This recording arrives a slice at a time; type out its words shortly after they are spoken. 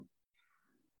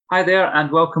Hi there, and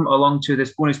welcome along to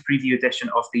this bonus preview edition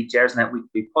of the Gersnet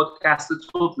Weekly podcast, the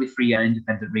totally free and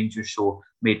independent Rangers show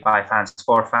made by fans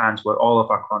for fans, where all of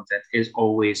our content is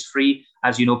always free.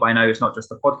 As you know by now, it's not just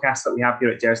the podcast that we have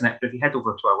here at Gersnet, but if you head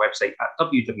over to our website at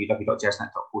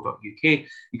www.gersnet.co.uk,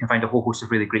 you can find a whole host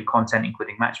of really great content,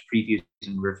 including match previews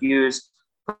and reviews,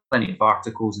 plenty of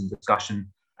articles and discussion,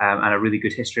 and a really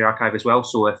good history archive as well.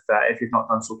 So if you've not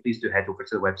done so, please do head over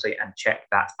to the website and check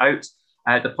that out.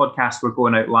 The podcast, we're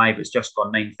going out live. It's just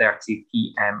gone 9:30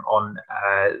 p.m. on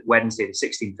Wednesday, the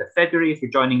 16th of February. If you're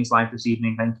joining us live this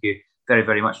evening, thank you very,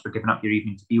 very much for giving up your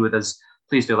evening to be with us.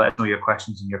 Please do let us know your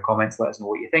questions and your comments. Let us know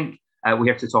what you think. We're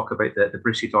here to talk about the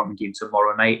Borussia Dortmund game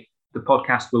tomorrow night. The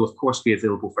podcast will, of course, be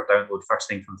available for download first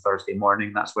thing from Thursday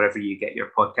morning. That's wherever you get your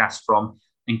podcasts from,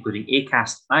 including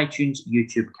Acast, iTunes,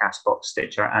 YouTube, Castbox,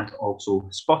 Stitcher, and also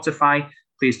Spotify.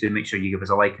 Please do make sure you give us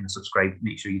a like and a subscribe.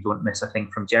 Make sure you don't miss a thing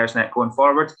from Gersnet going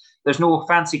forward. There's no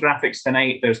fancy graphics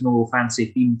tonight. There's no fancy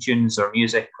theme tunes or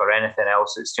music or anything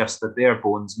else. It's just the bare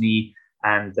bones, me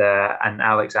and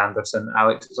Alex Anderson.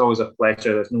 Alex, it's always a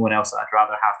pleasure. There's no one else that I'd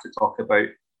rather have to talk about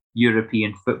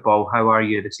European football. How are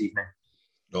you this evening?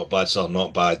 Not bad, sir,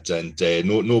 not bad. And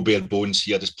no bare bones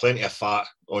here. There's plenty of fat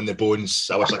on the bones.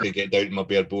 I wish I could get down to my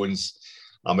bare bones.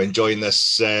 I'm enjoying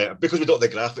this. Because we don't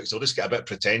have the graphics, I'll just get a bit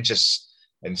pretentious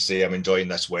and say I'm enjoying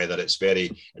this weather. It's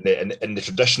very, in the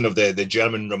tradition of the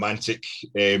German romantic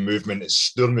movement, it's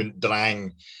Sturm und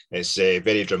Drang. It's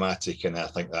very dramatic, and I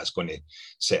think that's going to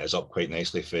set us up quite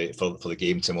nicely for the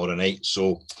game tomorrow night.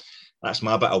 So that's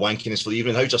my bit of wankiness for the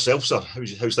evening. How's yourself, sir?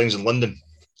 How's things in London?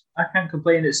 I can't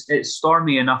complain. It's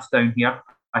stormy enough down here.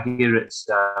 I hear it's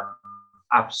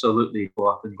absolutely go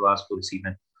up in Glasgow this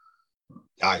evening.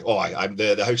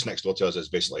 The house next door to us is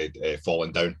basically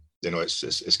falling down. You know,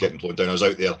 it's getting blown down. I was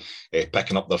out there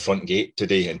picking up their front gate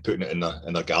today and putting it in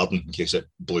their garden in case it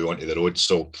blew onto the road.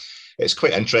 So it's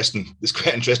quite interesting.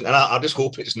 And I just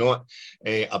hope it's not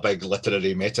a big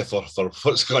literary metaphor for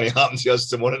what's going to happen to us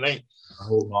tomorrow night. I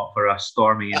hope not for a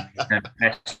stormy and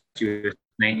tempestuous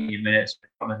 90 minutes.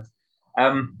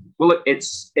 Well, look,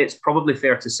 it's probably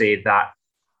fair to say that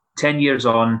 10 years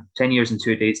and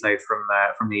 2 days now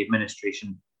from the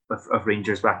administration of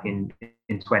Rangers back in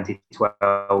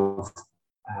 2012.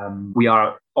 We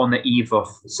are on the eve of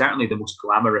certainly the most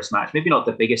glamorous match, maybe not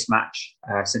the biggest match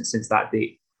since that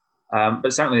date,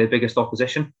 but certainly the biggest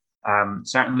opposition,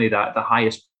 certainly the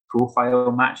highest profile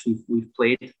match we've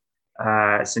played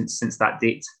since that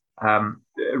date.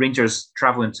 Rangers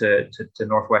travelling to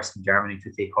northwestern Germany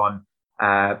to take on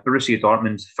Borussia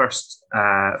Dortmund, first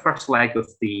leg of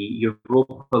the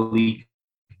Europa League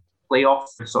playoff,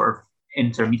 sort of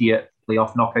intermediate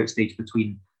playoff knockout stage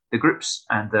between the groups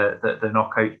and the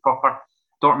knockout proper.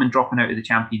 Dortmund dropping out of the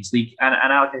Champions League. And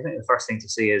Alec, I think the first thing to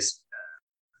say is,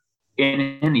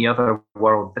 in any other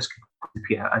world, this could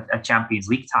be a Champions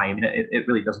League tie. I mean, it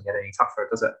really doesn't get any tougher,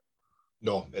 does it?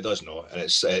 No, it does not. And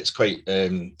it's quite a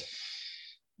bit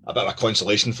of a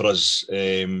consolation for us,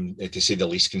 to say the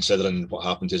least, considering what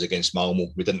happened to us against Malmo.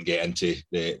 We didn't get into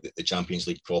the Champions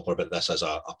League proper, but this is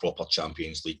a proper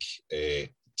Champions League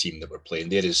team that we're playing.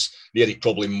 They're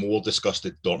probably more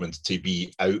disgusted, Dortmund, to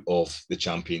be out of the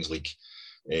Champions League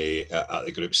at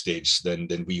the group stage than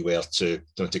we were to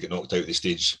get knocked out of the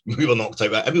stage. We were knocked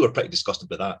out, and we were pretty disgusted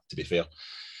by that, to be fair.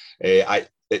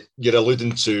 You're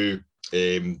alluding to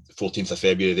 14th of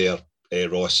February there,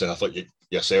 Ross, and I thought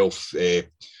yourself,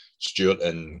 Stuart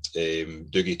and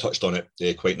Dougie touched on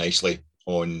it quite nicely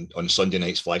on Sunday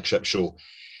night's flagship show.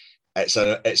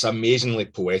 It's amazingly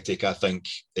poetic, I think,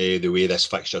 the way this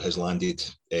fixture has landed,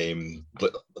 the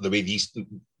way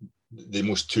the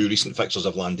most two recent fixtures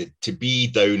have landed. To be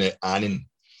down at Annan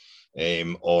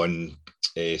on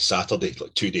Saturday,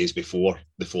 like 2 days before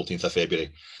the 14th of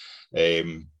February,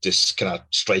 just kind of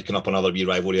striking up another wee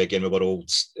rivalry again with our old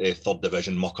third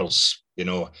division muckers, you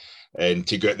know, and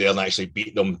to go out there and actually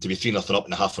beat them, to be 3-0 up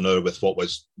in half an hour with what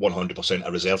was 100%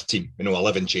 a reserve team,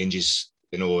 11 changes,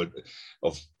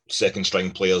 of second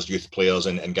string players, youth players,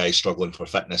 and guys struggling for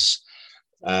fitness.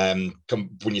 When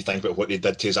you think about what they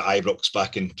did to us at Ibrox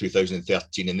back in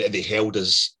 2013, and they held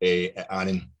us at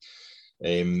Annan,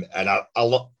 and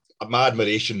my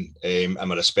admiration and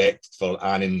my respect for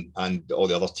Annan and all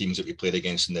the other teams that we played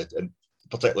against, and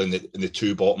particularly in the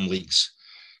two bottom leagues,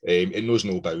 it knows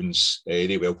no bounds.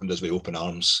 They welcomed us with open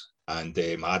arms, and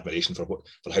my admiration for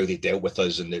how they dealt with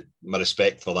us, and my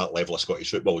respect for that level of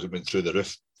Scottish football has went through the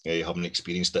roof, having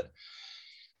experienced it.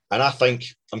 And I think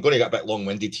I'm going to get a bit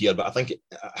long-winded here, but I think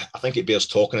it bears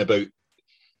talking about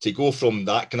to go from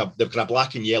that the kind of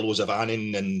black and yellows of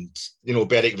Annan and, you know,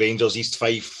 Berwick Rangers, East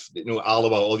Fife, you know,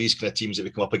 Alloa, all these kind of teams that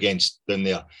we come up against down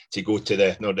there, to go to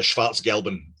the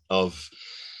Schwarzgelben of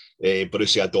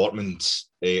Borussia Dortmund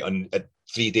on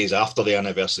 3 days after the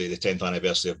 10th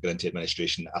anniversary of going into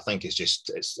administration. I think it's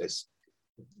just it's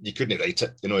you couldn't write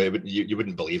it. You know, you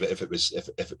wouldn't believe it if it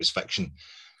was fiction.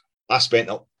 I spent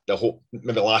the whole,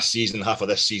 maybe last season, half of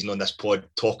this season on this pod,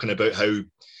 talking about how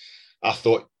I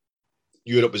thought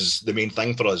Europe was the main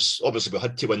thing for us. Obviously, we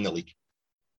had to win the league.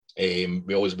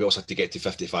 We also had to get to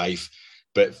 55.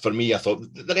 But for me, I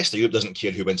thought the rest of Europe doesn't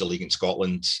care who wins the league in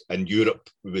Scotland. And Europe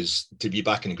was, to be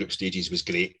back in the group stages was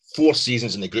great. 4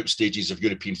 seasons in the group stages of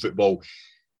European football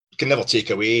can never take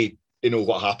away, you know,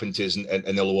 what happened to us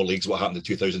in the lower leagues, what happened in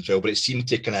 2012. But it seemed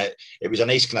to it was a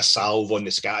nice kind of salve on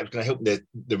the scab. It was going to help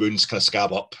the wounds kind of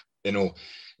scab up, you know,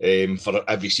 for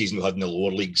every season we had in the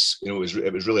lower leagues. You know,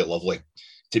 it was really lovely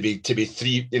to be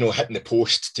 3, you know, hitting the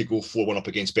post to go 4-1 up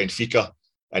against Benfica,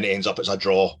 and it ends up as a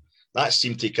draw. That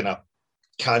seemed to kind of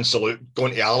cancel out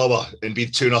going to Alloa and being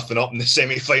 2-0 up in the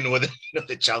semi-final of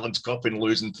the Challenge Cup and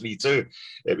losing 3-2.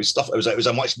 It was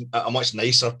a much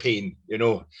nicer pain, you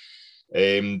know.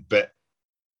 But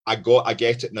I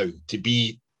get it now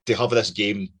to have this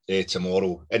game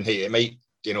tomorrow, and hey, it might,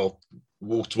 you know,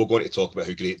 we're going to talk about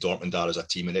how great Dortmund are as a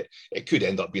team, and it could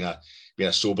end up being a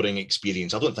sobering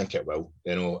experience. I don't think it will,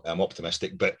 you know. I'm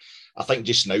optimistic, but I think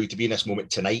just now, to be in this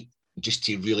moment tonight, just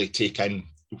to really take in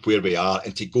where we are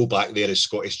and to go back there as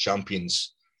Scottish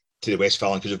champions to the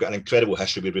Westfalen, because we've got an incredible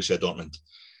history with Borussia Dortmund.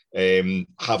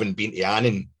 Having been to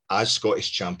Annan as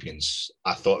Scottish champions,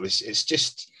 I thought it's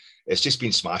just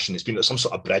been smashing. It's been like some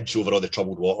sort of bridge over all the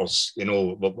troubled waters, you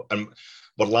know.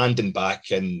 We're landing back,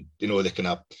 and, you know, the kind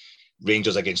of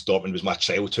Rangers against Dortmund was my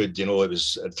childhood. You know, it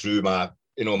was through my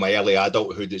early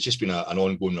adulthood. It's just been an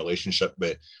ongoing relationship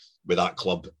with that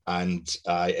club, and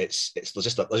there's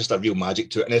just a real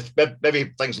magic to it. And if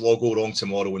maybe things will all go wrong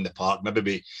tomorrow in the park,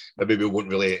 maybe we won't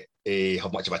really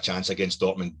have much of a chance against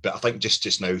Dortmund. But I think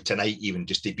just now, tonight, even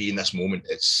just to be in this moment,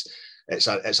 it's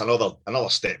another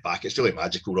step back. It's really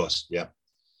magical, Ross. Yeah.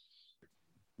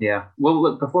 Yeah. Well,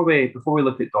 look, before we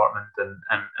look at Dortmund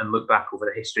and look back over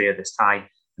the history of this tie,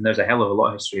 and there's a hell of a lot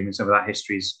of history. I mean, some of that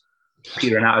history's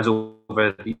peering at us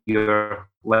over your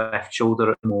left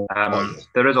shoulder.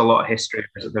 There is a lot of history.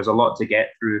 There's a lot to get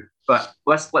through. But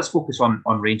let's focus on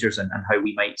Rangers and how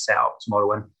we might set up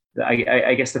tomorrow. And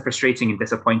I guess the frustrating and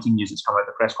disappointing news that's come out of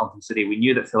the press conference today, we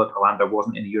knew that Philip Helander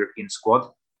wasn't in the European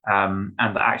squad, and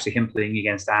that actually him playing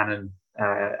against Annan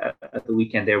at the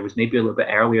weekend there was maybe a little bit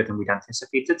earlier than we'd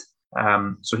anticipated.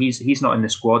 So he's not in the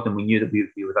squad, and we knew that we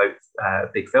would be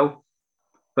without Big Phil.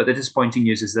 But the disappointing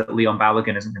news is that Leon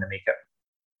Balogun isn't going to make it.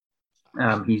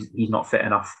 He's not fit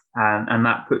enough, and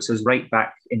that puts us right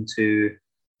back into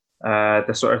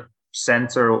the sort of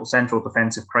central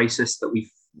defensive crisis that we've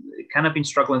kind of been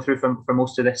struggling through for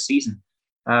most of this season.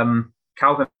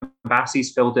 Calvin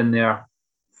Bassey's filled in there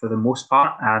for the most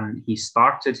part, and he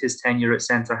started his tenure at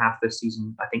centre half this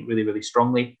season, I think, really, really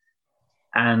strongly.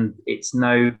 And it's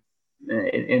now,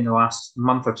 in the last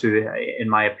month or two, in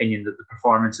my opinion, that the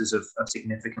performances have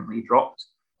significantly dropped.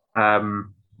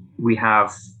 We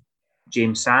have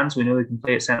James Sands, we know he can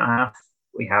play at centre half.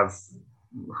 We have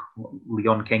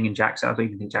Leon King and Jack. I don't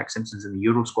even think Jack Simpson's in the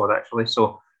Euro squad, actually.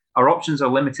 So our options are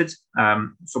limited.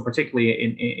 So particularly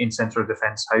in centre of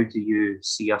defence, how do you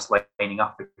see us lining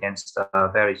up against a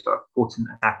very sort of potent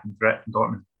attacking threat from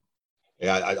Dortmund?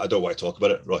 Yeah, I don't want to talk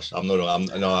about it, Ross. I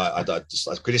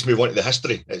could just move on to the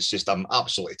history. It's just, I'm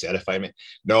absolutely terrifying me.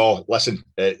 No, listen,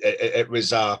 it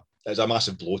was a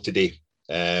massive blow today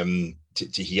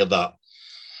to hear that.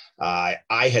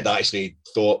 I had actually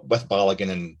thought with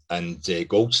Balogun and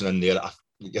Goldson in there,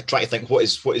 you're trying to think what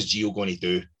is Gio going to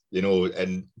do, you know,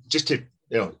 and just to,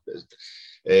 you know,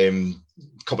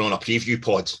 coming on a preview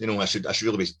pod, you know, I should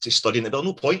really be studying it. There's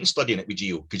no point in studying it with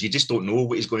Gio, because you just don't know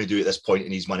what he's going to do at this point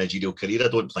in his managerial career, I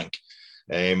don't think.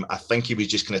 I think he was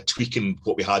just kind of tweaking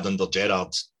what we had under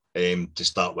Gerrard to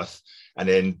start with, and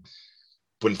then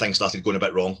when things started going a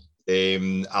bit wrong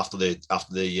after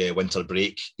the winter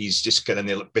break, he's just kind of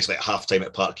there basically at half time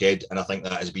at Parkhead, and I think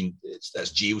that's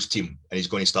Gio's team, and he's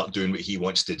going to start doing what he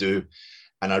wants to do,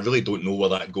 and I really don't know where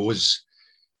that goes.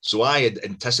 So I had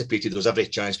anticipated there was every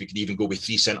chance we could even go with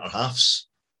 3 centre halves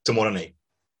tomorrow night.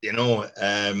 You know,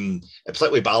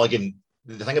 particularly Balogun.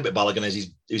 The thing about Balogun is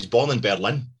he was born in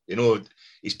Berlin. You know,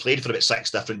 he's played for about 6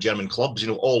 different German clubs, you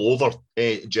know, all over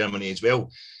Germany as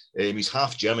well. He's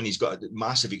half German. He's got a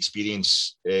massive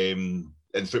experience in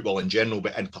football in general,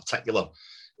 but in particular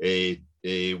with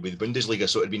Bundesliga.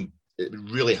 So it'd been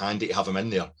really handy to have him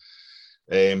in there.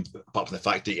 Apart from the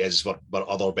fact that he is our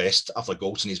other best, after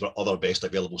Goldson, he's our other best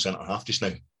available centre-half just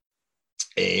now.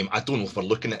 I don't know if we're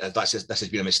looking at it, this has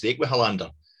been a mistake with Hollander,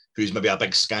 who's maybe a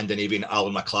big Scandinavian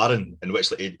Alan McLaren, in which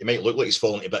he might look like he's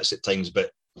falling to bits at times,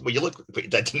 but when you look at what he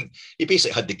did, he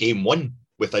basically had the game won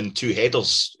within 2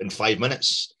 headers in 5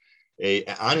 minutes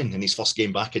at Annan in his first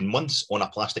game back in months on a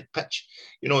plastic pitch.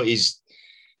 You know, he's.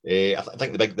 I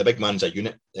think the big man's a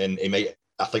unit, and he might.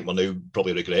 I think we're now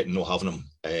probably regretting not having him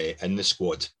in the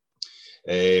squad.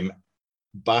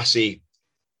 Bassey,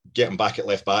 getting back at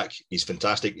left back, he's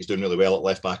fantastic. He's doing really well at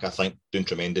left back, I think, doing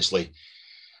tremendously.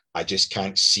 I just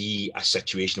can't see a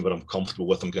situation where I'm comfortable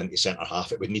with him going to centre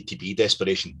half. It would need to be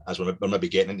desperation, as we're maybe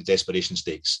getting into desperation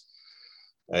stakes.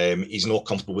 He's not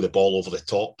comfortable with the ball over the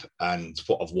top, and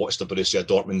what I've watched the Borussia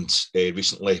Dortmund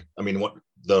recently, I mean, what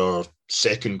their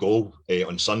second goal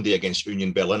on Sunday against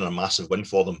Union Berlin, a massive win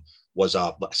for them, was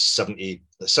a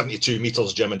 72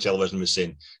 metres, German television was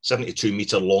saying,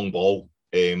 72-metre long ball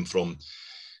from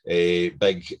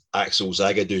big Axel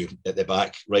Zagadou at the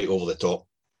back, right over the top.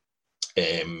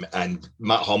 And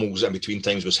Matt Hummels in between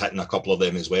times was hitting a couple of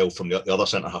them as well from the other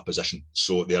centre-half position.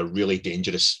 So they're really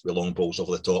dangerous with long balls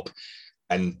over the top.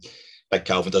 And Big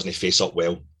Calvin doesn't face up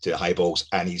well to the high balls.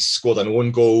 And he's scored an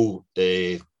own goal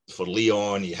for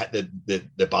Lyon. He hit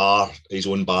the bar, his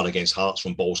own bar against Hearts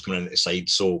from balls coming in at the side.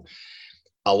 So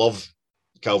I love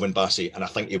Calvin Bassey, and I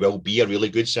think he will be a really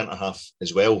good centre-half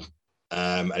as well.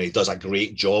 And he does a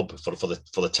great job for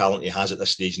the talent he has at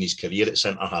this stage in his career at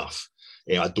centre-half.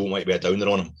 I don't want to be a downer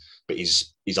on him, but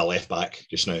he's a left back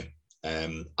just now.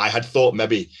 I had thought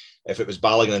maybe if it was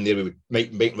Balogun in there, we would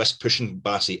might risk pushing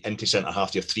Bassey into centre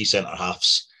half to have 3 centre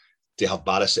halves to have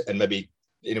Barisic, and maybe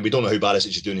we don't know how Barisic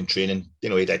is doing in training. He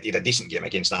had a decent game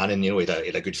against Annan. He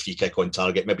had a good free kick on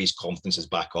target. Maybe his confidence is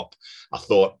back up. I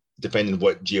thought, depending on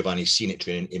what Giovanni's seen at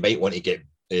training, he might want to get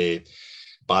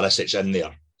Barisic in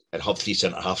there and have 3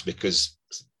 centre halves, because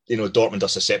Dortmund are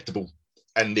susceptible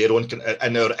in their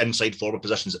inside forward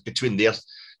positions between their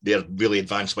really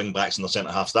advanced wing backs and their centre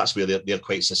halves. That's where they're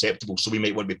quite susceptible. So we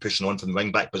might want to be pushing on from the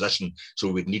wing back position. So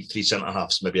we'd need 3 centre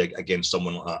halves maybe against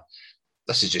someone like that.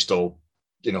 This is just all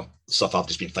stuff I've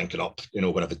just been thinking up.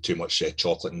 When I've had too much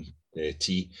chocolate and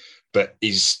tea. But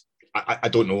I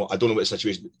don't know. I don't know what the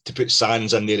situation to put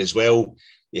Sands in there as well.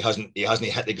 He hasn't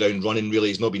hit the ground running really.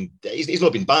 He's not been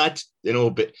bad,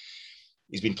 but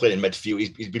he's been playing in midfield.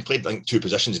 He's been playing, I think, 2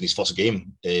 positions in his first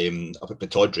game up at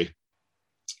Pittodrie.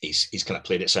 He's kind of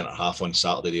played at centre half on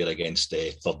Saturday there against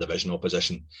third division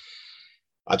opposition.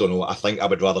 I don't know. I think I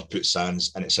would rather put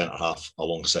Sands in at centre half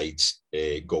alongside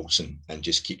Goldson and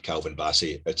just keep Calvin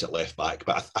Bassey out at left back.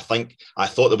 But I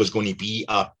thought there was going to be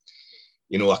a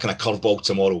kind of curveball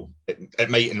tomorrow. It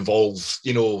might involve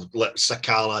like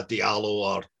Sakala, Diallo,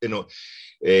 or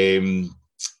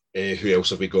who else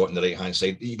have we got on the right hand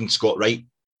side? Even Scott Wright.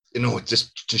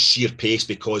 Just sheer pace,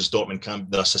 because Dortmund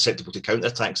they're susceptible to counter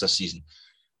attacks this season.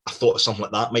 I thought something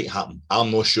like that might happen. I'm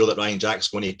not sure that Ryan Jack's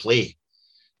going to play,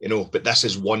 but this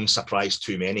is one surprise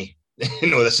too many.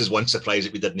 This is one surprise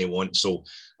that we didn't want. So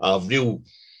I find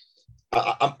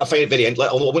it very, I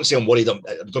wouldn't say I'm worried. I'm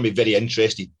going to be very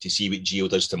interested to see what Gio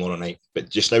does tomorrow night. But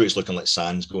just now it's looking like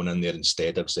Sands going in there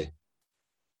instead, I'd say.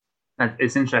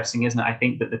 It's interesting, isn't it? I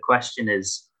think that the question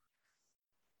is,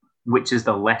 which is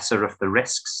the lesser of the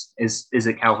risks? Is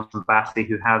it Calvin Bassey,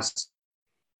 who has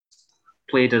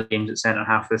played games at centre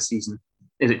half this season?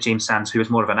 Is it James Sands, who is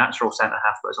more of a natural centre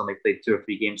half but has only played 2 or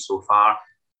 3 games so far?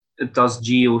 Does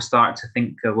Gio start to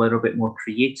think a little bit more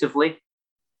creatively?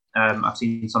 I've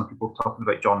seen some people talking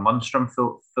about John Lundstrom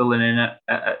filling in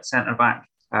at centre back.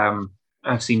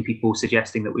 I've seen people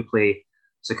suggesting that we play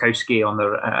Sikowski on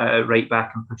the right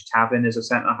back and push Tav in as a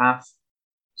centre half.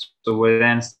 So we're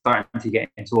then starting to get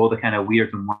into all the kind of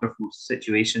weird and wonderful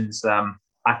situations.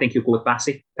 I think he'll go with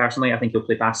Bassey, personally. I think he'll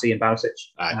play Bassey and Barisic.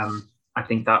 I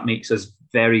think that makes us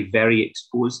very, very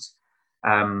exposed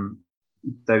down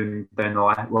Dortmund's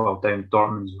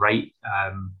right.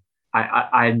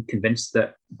 I'm convinced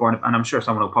that and I'm sure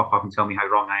someone will pop up and tell me how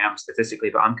wrong I am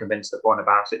statistically, but I'm convinced that Borna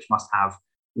Barisic must have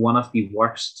one of the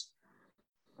worst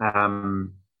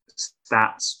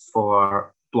stats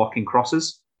for blocking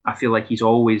crosses. I feel like he's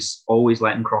always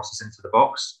letting crosses into the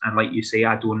box, and like you say,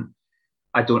 I don't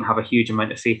have a huge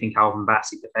amount of faith in Calvin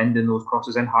Bassey defending those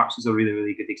crosses in. Hearts is a really,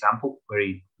 really good example where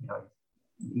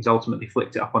he's ultimately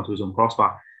flicked it up onto his own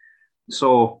crossbar.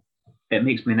 So it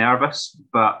makes me nervous,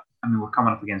 but I mean, we're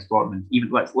coming up against Dortmund. Even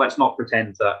let's not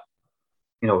pretend that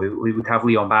we would have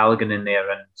Leon Balogun in there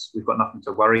and we've got nothing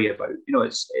to worry about.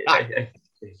 It's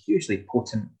a hugely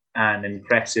potent and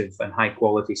impressive and high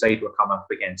quality side we're coming up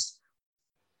against.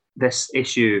 this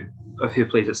issue of who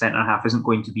plays at centre half isn't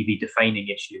going to be the defining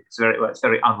issue. It's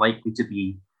very unlikely to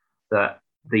be that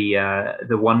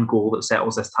the one goal that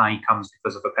settles this tie comes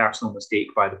because of a personal mistake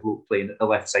by the bloke playing at the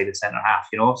left side of centre half.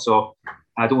 So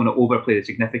I don't want to overplay the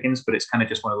significance, but it's kind of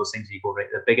just one of those things that you go, right,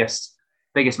 the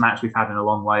biggest match we've had in a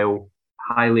long while,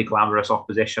 highly glamorous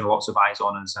opposition, lots of eyes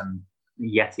on us, and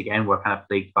yet again we're kind of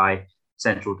plagued by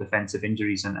central defensive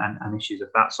injuries and issues of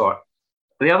that sort.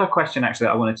 But the other question actually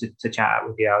I wanted to chat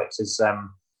with you, Alex, is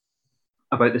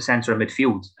about the centre of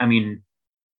midfield. I mean,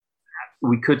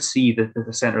 we could see the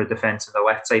centre of defence and the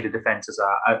left side of defence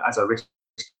as a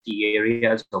risky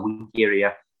area, as a weak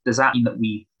area. Does that mean that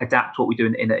we adapt what we do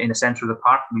in the centre of the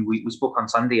park? I mean, we spoke on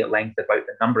Sunday at length about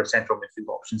the number of central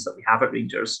midfield options that we have at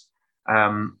Rangers.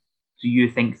 Do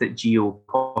you think that Gio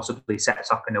possibly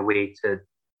sets up in a way to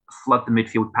flood the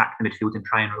midfield, pack the midfield, and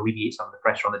try and alleviate some of the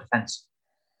pressure on the defence?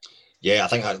 Yeah, I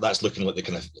think that's looking like the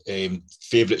kind of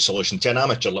favourite solution to an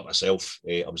amateur like myself,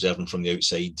 observing from the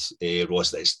outside,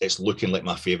 Ross. It's looking like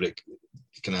my favourite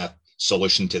kind of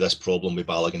solution to this problem with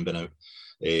Balogun being out,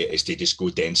 is to just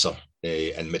go denser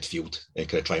in midfield and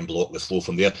kind of try and block the flow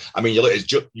from there. I mean, you look at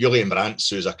Julian Brandt,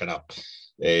 who's a kind of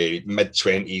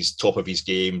mid-20s, top of his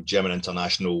game, German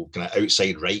international, kind of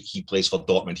outside right. He plays for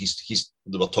Dortmund.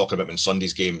 They were talking about him in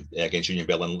Sunday's game against Union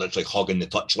Berlin, literally hugging the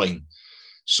touchline.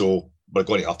 So we're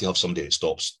going to have somebody that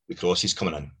stops the crosses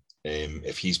coming in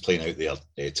if he's playing out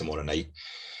there tomorrow night.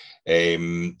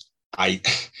 I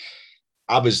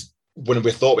was, when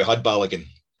we thought we had Balogun,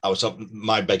 I was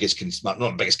my biggest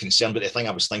not biggest concern, but the thing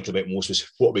I was thinking about most was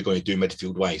what are we going to do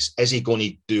midfield wise? Is he going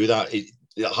to do that? He's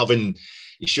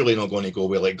surely not going to go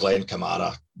with like Glenn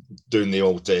Kamara doing the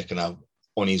old kind of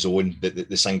on his own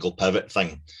the single pivot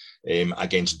thing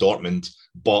against Dortmund,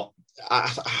 but I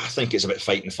think it's about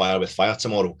fighting fire with fire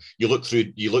tomorrow. You look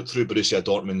through Borussia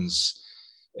Dortmund's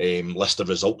list of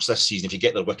results this season. If you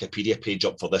get their Wikipedia page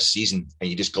up for this season and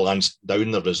you just glance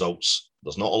down the results,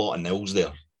 there's not a lot of nils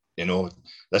there.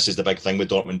 This is the big thing with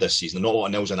Dortmund this season. Not a lot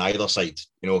of nils on either side.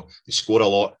 They score a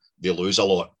lot, they lose a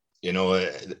lot.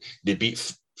 They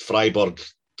beat Freiburg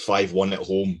 5-1 at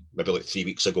home maybe like 3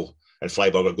 weeks ago, and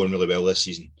Freiburg are going really well this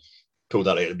season. Pulled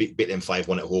that out, beat them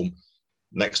 5-1 at home.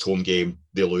 Next home game,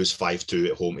 they lose 5-2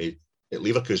 at home at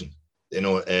Leverkusen.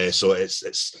 So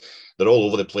it's they're all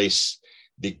over the place.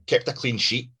 They kept a clean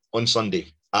sheet on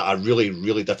Sunday at a really,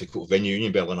 really difficult venue.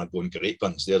 Union Berlin are going great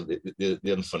guns. They're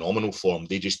in phenomenal form.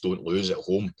 They just don't lose at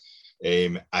home.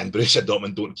 And Borussia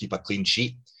Dortmund don't keep a clean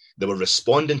sheet. They were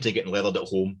responding to getting leathered at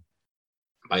home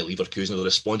by Leverkusen. They're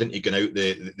responding to going out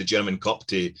the German Cup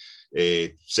to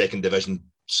second division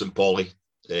St. Pauli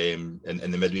in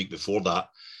the midweek before that.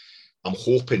 I'm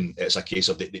hoping it's a case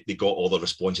of they got all the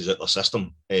responses out of their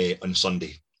system on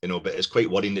Sunday, but it's quite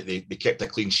worrying that they kept a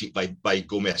clean sheet by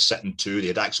Gomez sitting two. They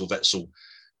had Axel Witsel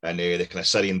and the kind of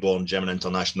Syrian-born German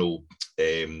international,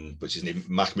 which is named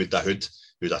Mahmoud Dahoud,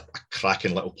 who's a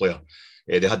cracking little player.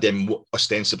 They had them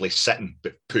ostensibly sitting,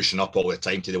 but pushing up all the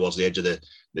time towards the edge of the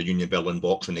Union Berlin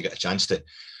box when they get a chance to.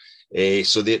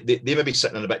 So they may be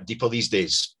sitting in a bit deeper these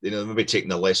days. They may be taking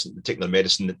their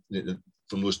medicine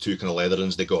from those two kind of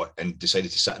leatherings they got and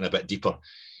decided to sit in a bit deeper.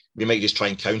 We might just try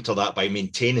and counter that by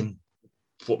maintaining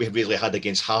what we really had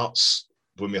against Hearts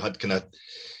when we had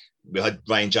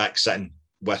Ryan Jack sitting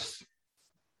with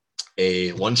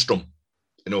Lundstrom,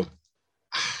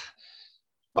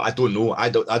 But I don't know. I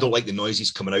don't like the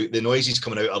noises coming out. The noises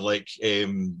coming out are like,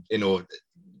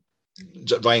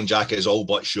 Ryan Jack is all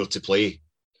but sure to play,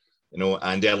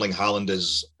 and Erling Haaland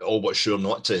is all but sure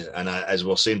not to. And as we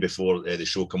were saying before the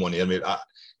show come on air,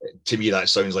 to me that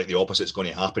sounds like the opposite's going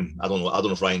to happen. I don't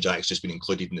know if Ryan Jack's just been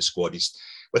included in the squad. He's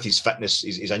with his fitness,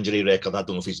 his injury record. I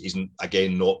don't know if he's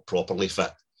again not properly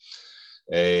fit.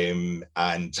 And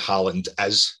Haaland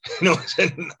is,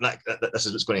 this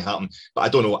is what's going to happen. But I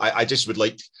don't know. I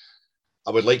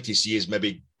would like to see is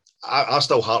maybe. I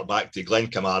still hark back to Glenn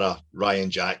Kamara, Ryan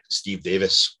Jack, Steve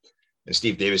Davis. And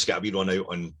Steve Davis got a wee run out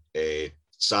on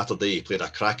Saturday. He played a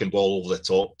cracking ball over the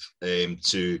top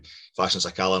to Fashion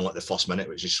Sakala in like the first minute,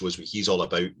 which just shows what he's all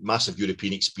about. Massive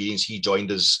European experience. He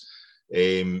joined us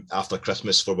after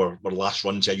Christmas for our last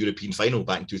run to a European final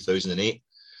back in 2008. He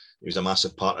was a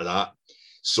massive part of that.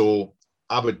 So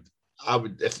I would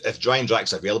if Ryan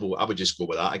Jack's available, I would just go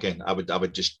with that again. I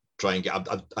would just try and get.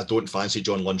 I don't fancy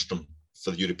John Lundstrom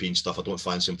for the European stuff. I don't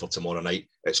fancy him for tomorrow night.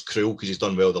 It's cruel because he's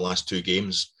done well the last two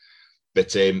games.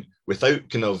 But without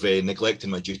kind of neglecting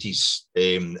my duties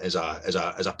as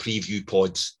a preview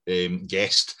pod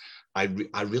guest, I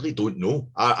really don't know.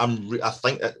 I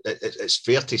think it's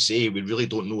fair to say we really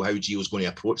don't know how Gio's going to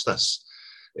approach this.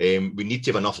 We need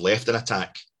to have enough left in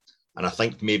attack And I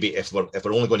think maybe if we're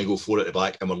only going to go 4 at the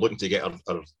back and we're looking to get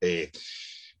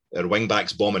our wing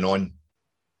backs bombing on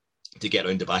to get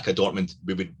around the back of Dortmund,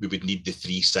 we would need the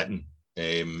 3 sitting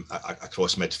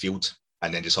across midfield,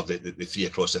 and then just have the 3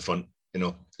 across the front,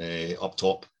 up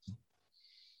top.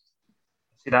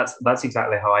 See, that's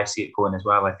exactly how I see it going as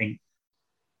well. I think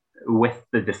with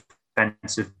the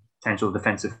potential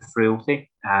defensive frailty,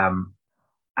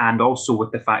 and also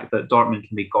with the fact that Dortmund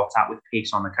can be got at with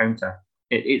pace on the counter,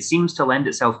 it seems to lend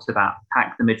itself to that.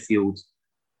 Pack the midfield,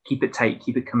 keep it tight,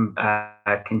 keep it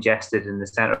congested in the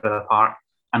centre of the park,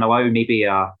 and allow maybe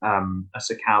a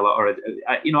Sakala or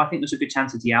I think there's a good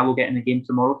chance of Diallo getting the game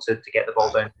tomorrow to get the ball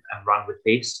down and run with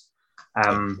pace.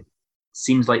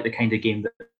 Seems like the kind of game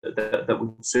that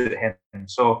would suit him.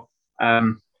 So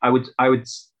I would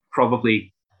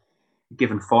probably,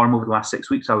 given form over the last 6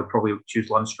 weeks, I would probably choose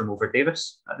Lundstram over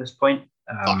Davis at this point.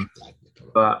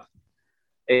 But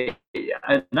and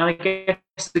I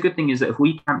guess the good thing is that if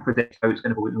we can't predict how it's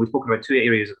going to go, we've spoken about 2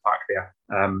 areas of the park there,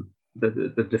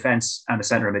 the defence and the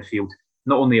centre of midfield.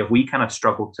 Not only have we kind of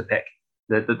struggled to pick,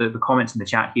 the comments in the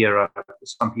chat here are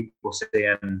some people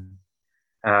saying,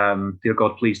 dear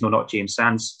God, please no, not James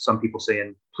Sands. Some people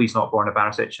saying, please not Borna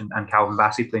Barisic and Calvin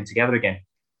Bassey playing together again.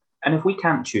 And if we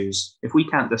can't choose, if we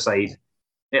can't decide,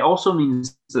 it also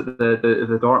means that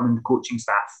the Dortmund coaching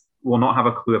staff will not have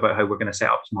a clue about how we're going to set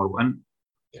up tomorrow. And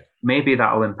maybe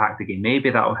that'll impact the game. Maybe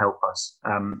that'll help us.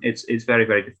 It's very,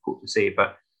 very difficult to say.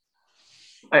 But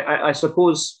I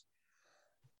suppose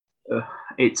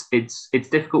it's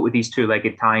difficult with these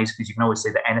 2-legged ties, because you can always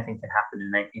say that anything can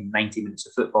happen in 90 minutes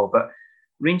of football. But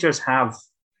Rangers have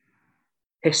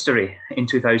history in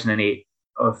 2008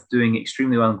 of doing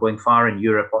extremely well and going far in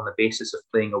Europe on the basis of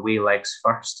playing away legs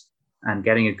first and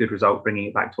getting a good result, bringing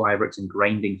it back to Ibrox and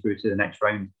grinding through to the next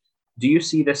round. Do you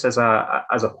see this as a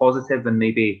positive, and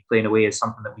maybe playing away is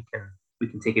something that we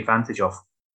can take advantage of?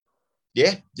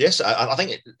 Yeah, yes. I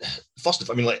think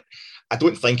I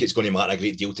don't think it's going to matter a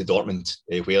great deal to Dortmund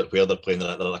where they're playing.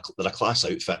 They're a class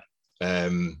outfit.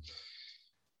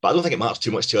 But I don't think it matters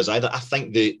too much to us either. I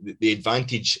think the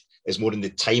advantage is more in the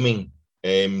timing,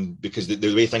 because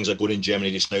the way things are going in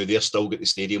Germany just now, they're still got the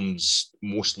stadiums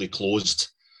mostly closed.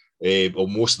 Or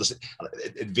most of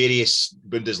the various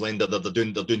Bundesländer,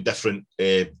 they're doing different,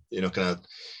 kind of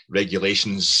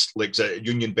regulations. Like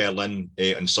Union Berlin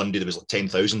on Sunday, there was like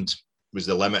 10,000 was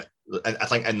the limit. And I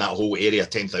think in that whole area,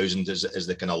 10,000 is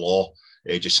the kind of law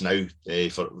just now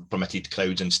for permitted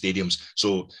crowds in stadiums.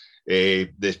 So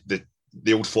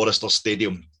the old Forester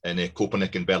Stadium in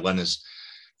Copenhagen, Berlin, is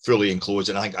fully enclosed,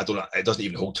 and I think it doesn't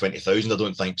even hold 20,000. I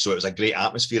don't think so. It was a great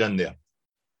atmosphere in there.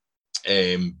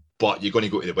 But you're going to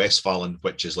go to the Westfalen,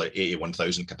 which is like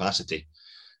 81,000 capacity,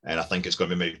 and I think it's going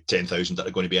to be maybe 10,000 that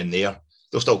are going to be in there.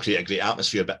 They'll still create a great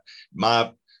atmosphere, but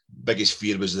my biggest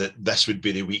fear was that this would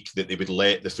be the week that they would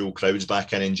let the full crowds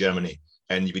back in Germany,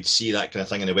 and you would see that kind of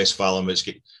thing in the Westfalen.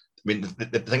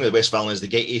 The thing with the Westfalen is they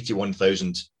get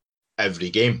 81,000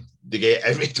 every game. They get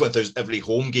 81,000 every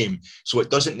home game, so it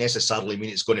doesn't necessarily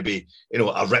mean it's going to be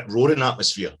a rip-roaring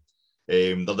atmosphere.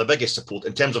 They're the biggest support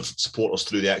in terms of supporters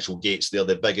through the actual gates. They're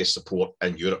the biggest support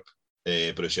in Europe,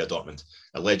 Borussia Dortmund.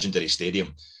 A legendary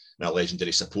stadium and a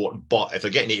legendary support. But if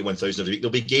they're getting 81,000 every week,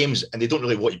 there'll be games, and they don't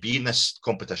really want to be in this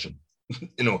competition.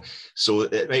 So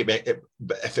it might be,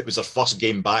 if it was their first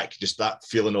game back, just that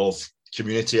feeling of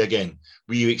community again.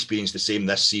 We experienced the same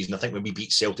this season. I think when we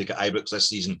beat Celtic at Ibrox this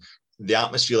season, the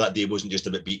atmosphere that day wasn't just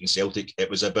about beating Celtic. It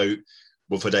was about,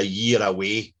 we've had a year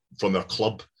away from our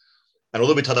club. And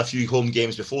although we'd had a few home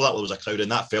games before that, there was a crowd, and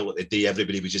that felt like the day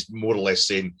everybody was just more or less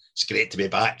saying, it's great to be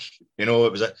back. It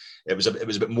was a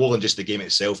bit more than just the game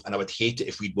itself. And I would hate it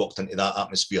if we'd walked into that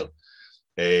atmosphere.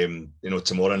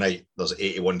 Tomorrow night, there's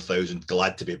 81,000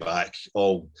 glad to be back,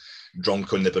 all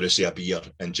drunk on the Borussia beer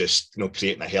and just,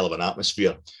 creating a hell of an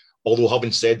atmosphere. Although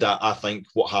having said that, I think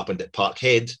what happened at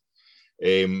Parkhead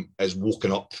has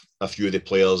woken up a few of the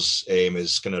players,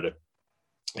 is kind of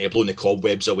blowing the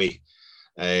cobwebs away.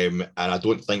 And I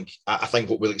think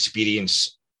what we'll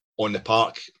experience on the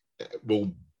park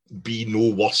will be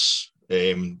no worse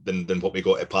than what we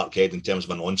got at Parkhead in terms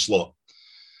of an onslaught.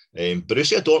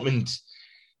 Borussia Dortmund,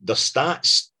 their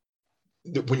stats,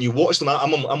 when you watch them,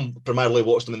 I'm primarily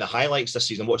watching them in the highlights this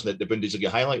season. I'm watching the Bundesliga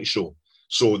highlights show.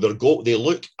 So they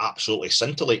look absolutely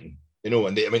scintillating,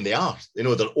 and they are.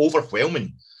 They're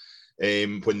overwhelming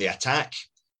when they attack.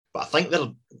 But I think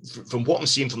from what I'm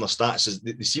seeing from their stats, is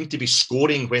they seem to be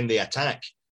scoring when they attack.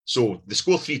 So they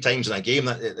score 3 times in a game.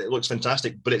 It looks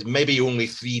fantastic, but it's maybe only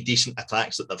 3 decent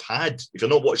attacks that they've had. If you're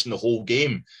not watching the whole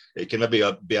game, it can maybe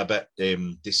be a bit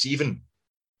deceiving.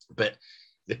 But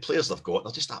the players they've got,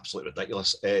 they're just absolutely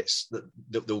ridiculous.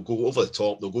 They'll go over the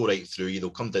top, they'll go right through you, they'll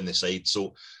come down the side.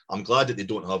 So I'm glad that they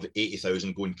don't have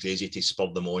 80,000 going crazy to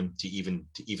spur them on to even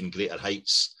greater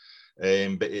heights.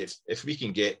 But if we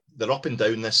can get, they're up and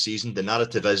down this season. The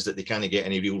narrative is that they can't get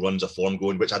any real runs of form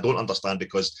going, which I don't understand,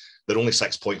 because they're only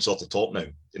 6 points off the top now.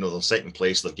 They're second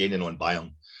place, they're gaining on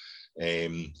Bayern.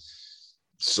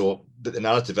 So the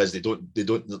narrative is they're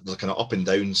kind of up and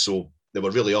down. So they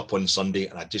were really up on Sunday,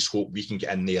 and I just hope we can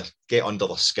get in there, get under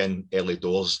their skin early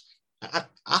doors.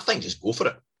 I think just go for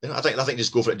it. I think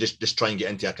just go for it. Just try and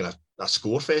get into a kind of a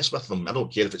score fest with them. I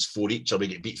don't care if it's 4 each or we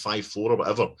get beat 5-4 or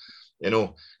whatever.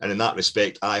 And in that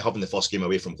respect, having the first game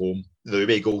away from home, the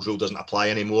away goals rule doesn't apply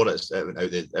anymore. It went out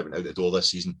the door this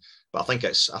season. But I think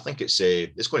it's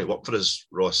going to work for us,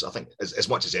 Ross. I think as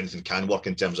much as anything can work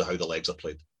in terms of how the legs are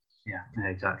played. Yeah,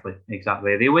 exactly.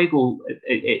 The away goal,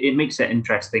 it makes it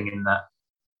interesting in that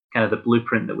kind of the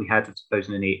blueprint that we had for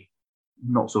 2008,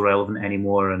 not so relevant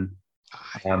anymore. And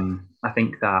I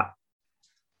think that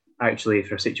actually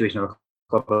for a situation of a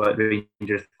club like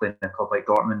Rangers playing a club like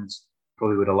Dortmund,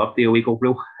 probably would have loved the away goal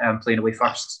rule, playing away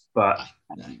first. But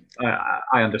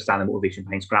I understand the motivation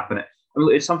behind scrapping it. I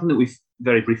mean, it's something that we've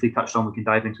very briefly touched on. We can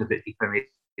dive into a bit deeper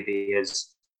maybe,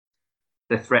 is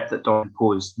the threat that Dortmund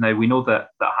posed. Now, we know that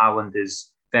Haaland is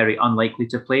very unlikely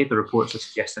to play. The reports are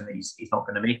suggesting that he's not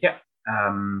going to make it. I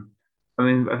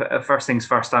mean, first things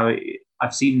first,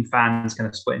 I've seen fans kind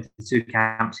of split into two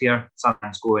camps here. Some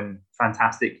fans going,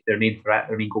 fantastic, their main threat,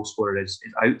 their main goal scorer is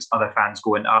out. Other fans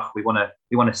going, we want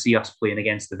to see us playing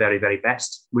against the very, very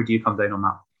best. Where do you come down on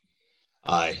that?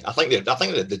 I think that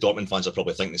the Dortmund fans are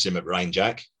probably thinking the same about Ryan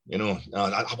Jack. I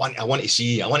want to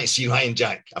see Ryan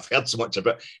Jack. I've heard so much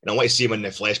about it, and I want to see him in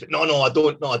the flesh. But no, I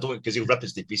don't, because he'll rip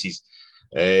us to pieces.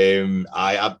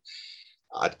 I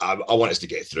want us to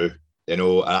get through. And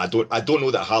I don't know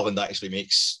that Haaland actually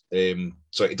makes.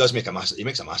 So it does make a massive. He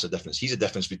makes a massive difference. He's a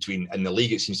difference between, in the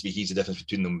league, it seems to be he's the difference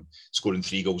between them scoring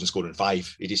 3 goals and scoring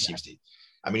 5. It just seems to.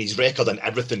 I mean, his record and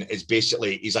everything is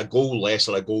basically, he's a goal less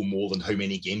or a goal more than how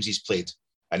many games he's played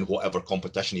in whatever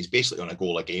competition. He's basically on a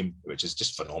goal a game, which is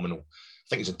just phenomenal. I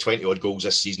think he's in 20 odd goals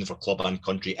this season for club and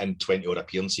country in 20 odd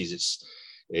appearances.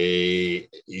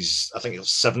 He's, I think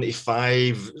it's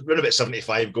 75, around about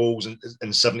 75 goals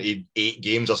in 78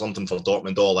 games or something for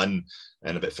Dortmund all in,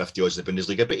 and about 50 odds in the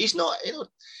Bundesliga. But he's not,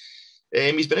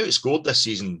 he's been outscored this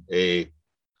season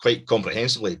quite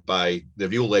comprehensively by the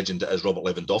real legend that is Robert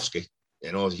Lewandowski.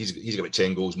 He's got about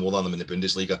 10 goals more than them in the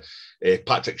Bundesliga.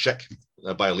 Patrick Schick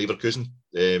by Leverkusen.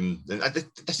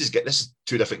 This is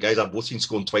 2 different guys. I've both seen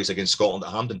scoring twice against Scotland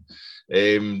at Hampden.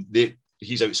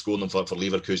 He's outscoring them for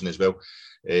Leverkusen as well.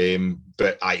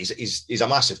 But he's a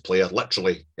massive player,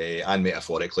 literally and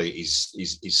metaphorically.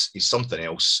 He's something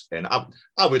else, and I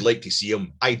would like to see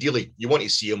him. Ideally, you want to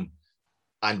see him,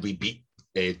 and we beat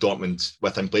Dortmund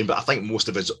with him playing. But I think most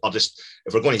of us are just,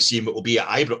 if we're going to see him, it will be at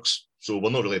Ibrox. So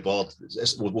we're not really bothered.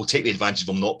 We'll take the advantage of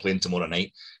him not playing tomorrow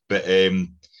night. But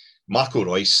Marco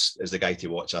Reus is the guy to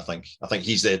watch. I think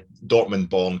he's the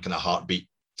Dortmund-born kind of heartbeat.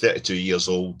 32 years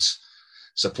old.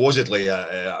 Supposedly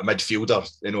a midfielder,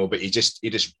 but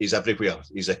he's everywhere.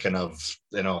 He's a kind of,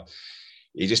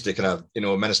 he's just a kind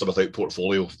of, minister without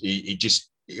portfolio.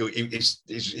 He's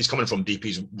coming from deep.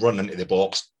 He's running into the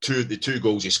box. The 2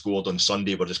 goals he scored on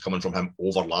Sunday were just coming from him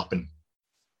overlapping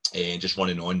and just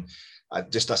running on.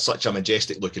 Such a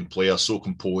majestic looking player, so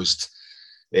composed.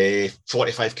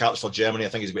 45 caps for Germany. I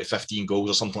think he's got 15 goals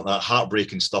or something like that.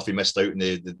 Heartbreaking stuff. He missed out in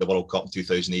the World Cup in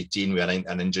 2018 with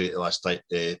an injury at the last time.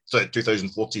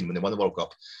 2014 when they won the World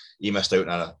Cup. He missed out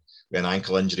with an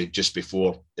ankle injury just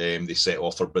before they set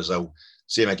off for Brazil.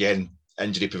 Same again.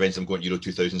 Injury prevented him going to Euro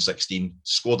 2016.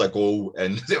 Scored a goal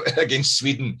against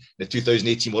Sweden in the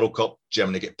 2018 World Cup.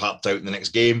 Germany get papped out in the next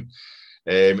game.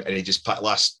 And he just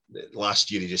last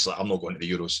year he just like, I'm not going to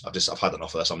the Euros. I've had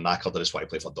enough of this. I'm knackered. I just want to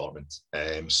play for Dortmund.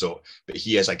 But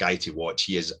he is a guy to watch.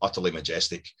 He is utterly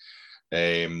majestic.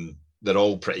 They're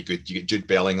all pretty good. You get Jude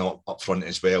Bellingham up front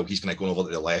as well. He's going to go over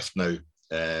to the left now.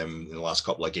 In the last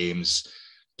couple of games,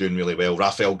 doing really well.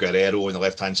 Rafael Guerreiro on the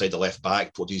left-hand side, the left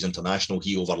back, Portuguese international.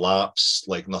 He overlaps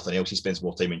like nothing else. He spends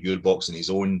more time in your box than his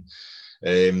own.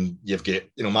 You've got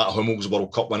Matt Hummels,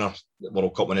 World Cup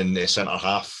winning centre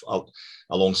half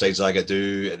alongside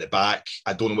Zagadou at the back.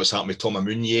 I don't know what's happened with Thomas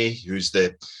Meunier, who's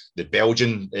the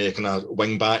Belgian kind of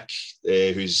wing back,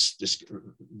 who's just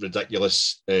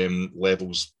ridiculous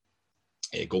levels,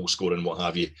 goal scoring, what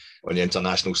have you, on the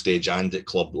international stage and at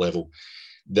club level.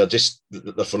 They're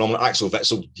phenomenal. Axel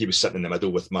Witsel, he was sitting in the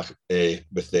middle with Dahoud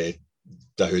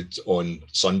on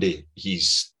Sunday.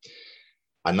 He's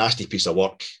a nasty piece of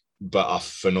work. but a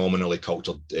phenomenally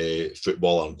cultured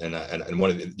footballer, and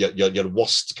one of your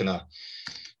worst kind of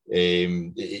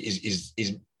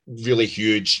he's really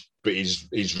huge, but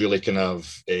he's really kind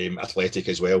of athletic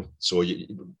as well. So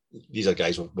these are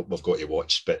guys we've got to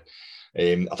watch. But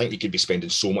I think you could be spending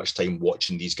so much time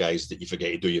watching these guys that you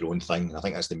forget to do your own thing. I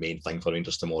think that's the main thing for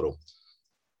Rangers tomorrow.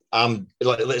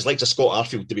 It's like to Scott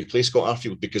Arfield. Do we play Scott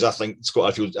Arfield? Because I think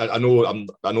Scott Arfield. I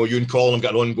know you and Colin have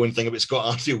got an ongoing thing about Scott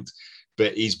Arfield,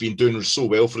 but he's been doing so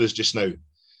well for us just now.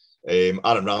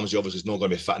 Aaron Ramsey obviously is not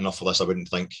going to be fit enough for this, I wouldn't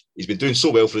think. He's been doing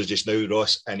so well for us just now,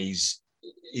 Ross, and he's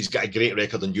got a great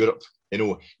record in Europe. You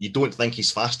know, you don't think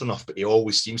he's fast enough, but he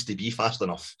always seems to be fast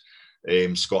enough,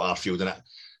 Scott Arfield.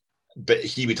 But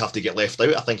he would have to get left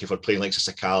out, I think, if we're playing like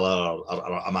Sakala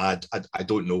or Ahmad. I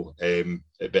don't know,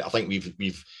 but I think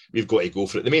we've got to go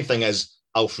for it. The main thing is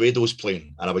Alfredo's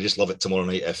playing, and I would just love it tomorrow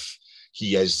night if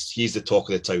he's the talk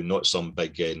of the town, not some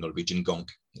big Norwegian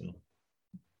gunk. You know.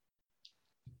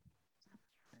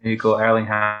 There you go, Erling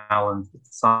Haaland,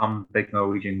 some big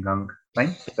Norwegian gunk.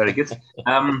 Fine, very good.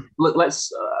 Look, let's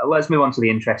move on to the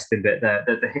interesting bit,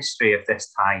 the history of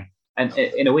this tie. And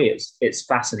in a way, it's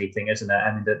fascinating, isn't it?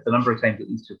 I mean, the number of times that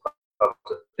these two clubs have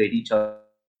played each other,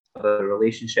 the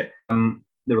relationship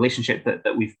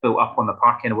that we've built up on the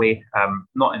park in a way,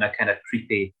 not in a kind of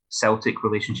creepy Celtic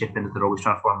relationship, in that they're always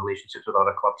trying to form relationships with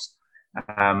other clubs.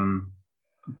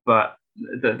 But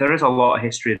there is a lot of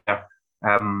history there.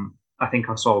 I think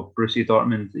I saw Borussia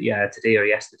Dortmund, today or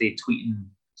yesterday, tweeting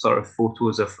sort of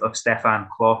photos of Stefan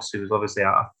Klos, who was obviously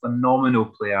a phenomenal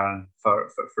player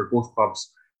for both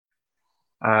clubs.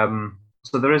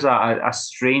 So there is a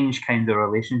strange kind of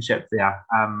relationship there.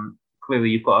 Clearly,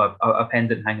 you've got a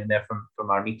pendant hanging there from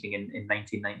our meeting in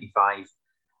 1995.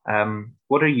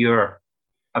 What are your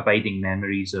abiding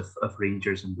memories of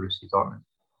Rangers and Borussia Dortmund?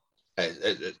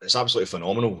 It's absolutely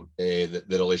phenomenal, the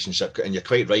relationship, and you're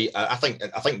quite right. I think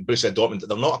Borussia Dortmund,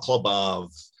 they're not a club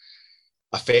of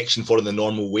affection for in the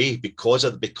normal way because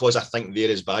I think they're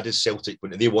as bad as Celtic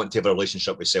when they want to have a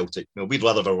relationship with Celtic. You know, we'd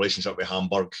rather have a relationship with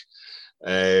Hamburg,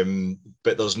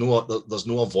 but there's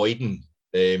no avoiding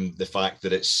the fact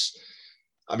that it's.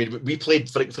 I mean, we played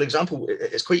for example.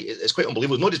 It's quite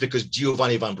unbelievable. Not just because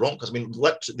Giovanni Van Bronckhorst. I mean,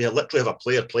 they literally have a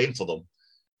player playing for them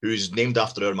who's named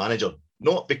after our manager.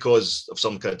 Not because of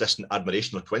some kind of distant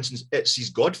admiration or coincidence. It's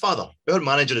his godfather. Our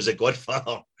manager is a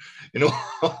godfather, you know.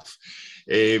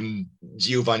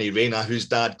 Giovanni Reina, whose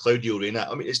dad, Claudio Reina.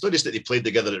 I mean, it's not just that they played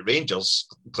together at Rangers,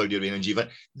 Claudio Reina and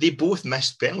Giovanni. They both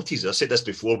missed penalties. I said this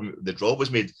before the draw was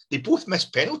made. They both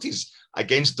missed penalties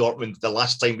against Dortmund the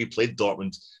last time we played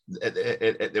Dortmund at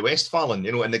the Westfalen,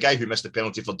 you know. And the guy who missed the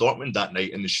penalty for Dortmund that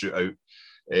night in the shootout,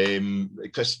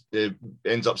 Chris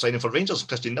ends up signing for Rangers,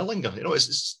 Christian Nillinger. You know,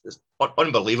 it's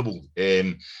unbelievable.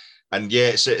 And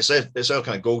yeah, it's our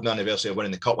kind of golden anniversary of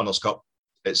winning the Cup Winners' Cup.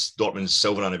 It's Dortmund's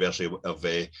silver anniversary of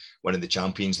winning the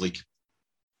Champions League.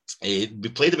 We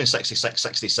played them in 66,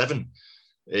 67.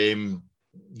 They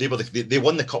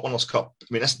won the Cup Winners' Cup. I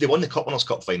mean, they won the Cup Winners'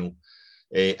 Cup final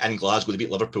in Glasgow. They beat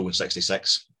Liverpool in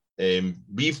 66.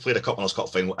 We've played a Cup Winners' Cup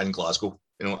final in Glasgow,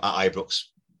 you know, at Ibrox.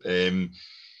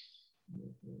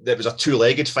 There was a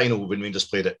two-legged final when Rangers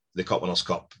played at the Cup Winners'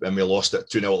 Cup, and we lost it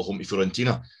 2-0 at home to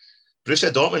Fiorentina.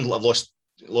 Borussia Dortmund have lost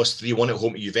 3-1 at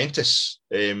home to Juventus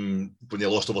when they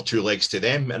lost over two legs to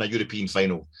them in a European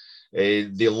final.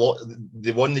 They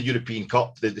won the European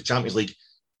Cup, the Champions League,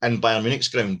 in Bayern Munich's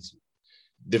ground.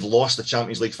 They've lost the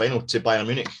Champions League final to Bayern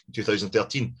Munich in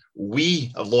 2013.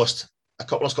 We have lost a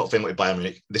Cup Winners' Cup final to Bayern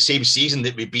Munich the same season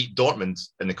that we beat Dortmund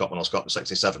in the Cup Winners' Cup in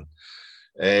 67.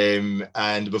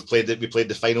 And we played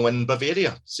the final in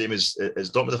Bavaria, same as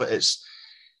Dortmund. It's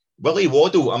Willie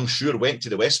Waddle, I'm sure, went to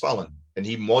the Westfalen and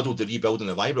he modelled the rebuilding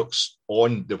of Ibrox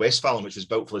on the Westfalen, which was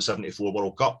built for the 74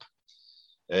 World Cup.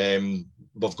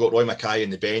 We've got Roy Mackay on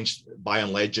the bench,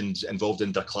 Bayern legend, involved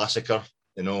in Der Klassiker,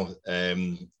 you know,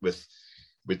 with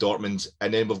Dortmund.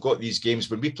 And then we've got these games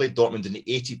when we played Dortmund in the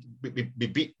 80,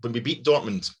 when we beat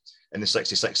Dortmund in the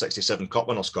 66-67 Cup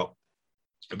Winners' Cup.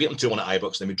 We beat them 2-1 at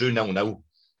Ibrox, then we drew 0-0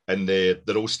 in the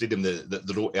Rose Stadium,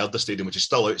 the Rote Erde Stadium, which is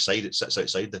still outside. It sits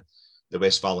outside the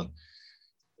Westfalen.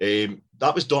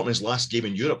 That was Dortmund's last game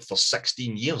in Europe for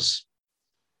 16 years.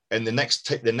 And the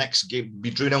next game, we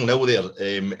drew 0-0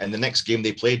 there, and the next game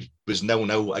they played was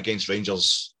 0-0 against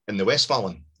Rangers in the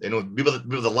Westfalen. You know, we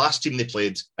were the last team they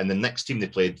played, and the next team they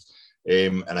played,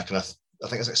 and I think it's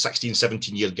like a 16,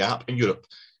 17 year gap in Europe,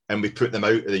 and we put them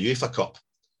out of the UEFA Cup.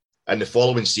 And the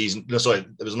following season, it was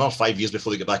another 5 years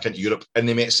before they got back into Europe, and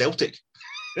they met Celtic.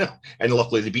 And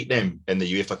luckily they beat them in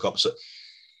the UEFA Cup. So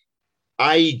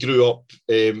I grew up,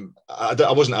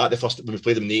 I wasn't at the first when we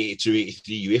played them in the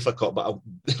 82-83 UEFA Cup, but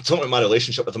talking about my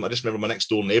relationship with them, I just remember my next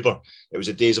door neighbour. It was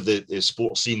the days of the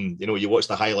sports scene. You know, you watch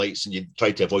the highlights and you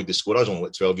try to avoid the score. I was only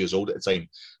like 12 years old at the time.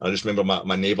 And I just remember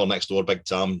my neighbour next door, Big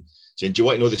Tam, saying, "Do you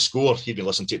want to know the score?" He'd been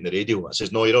listening to it on the radio. I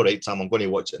says, "No, you're all right, Tam. I'm going to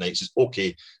watch it tonight." He says,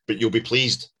 "Okay, but you'll be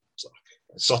pleased."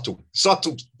 Subtle,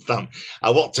 Tam.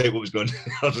 I worked out what was going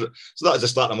on. So that was the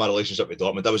start of my relationship with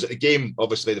Dortmund. I was at the game,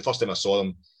 obviously, the first time I saw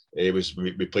them. It was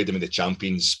we played them in the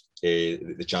Champions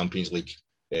League,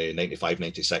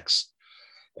 95-96,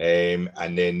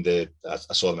 and then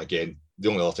I saw them again. The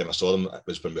only other time I saw them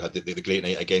was when we had the great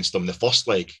night against them, the first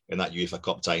leg in that UEFA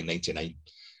Cup tie in '99,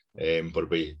 where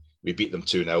we beat them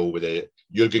 2-0 with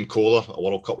Jurgen Kohler, a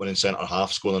World Cup winning centre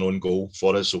half, scoring an own goal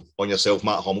for us. So on yourself,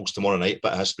 Matt Hummels, tomorrow night,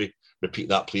 bit of history. Repeat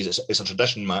that, please. It's a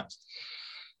tradition, Matt.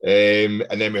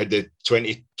 And then we had the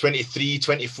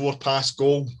 23-24 pass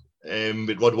goal.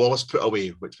 With Rod Wallace put away,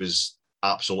 which was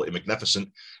absolutely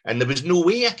magnificent, and there was no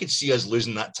way I could see us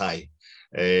losing that tie,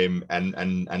 and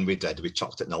we did. We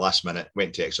chucked it in the last minute,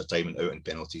 went to extra time and out in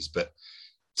penalties. But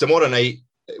tomorrow night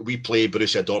we play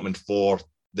Borussia Dortmund for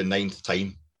the 9th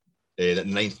time, the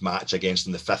 9th match against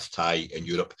them, the 5th tie in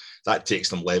Europe. That takes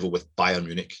them level with Bayern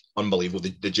Munich. Unbelievable.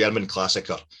 The German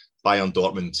Klassiker, Bayern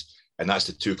Dortmund, and that's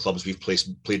the two clubs we've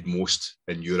played most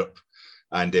in Europe.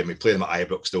 And we play them at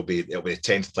Ibrox. It'll be the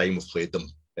 10th time we've played them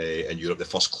in Europe. The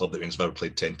first club that we've ever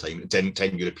played 10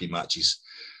 European matches.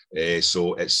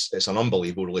 So it's an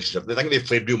unbelievable relationship. I think they've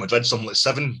played Real Madrid something like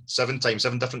seven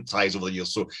different ties over the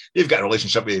years. So they've got a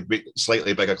relationship with a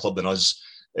slightly bigger club than us.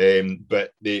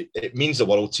 But it means the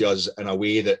world to us in a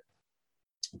way that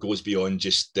goes beyond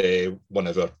just one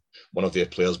of their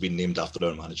players being named after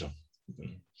our manager.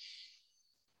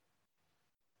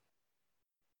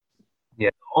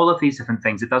 Yeah, all of these different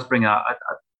things. It does bring I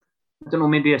don't know,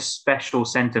 maybe a special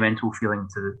sentimental feeling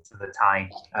to the tie.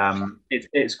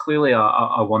 It's clearly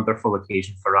a wonderful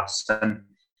occasion for us, and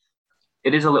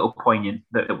it is a little poignant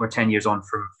that we're 10 years on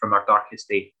from our darkest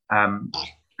day. And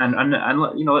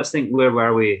you know, let's think, where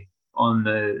were we on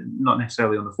not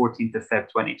necessarily on the 14th of Feb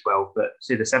 2012, but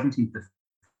say the 17th of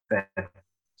Feb,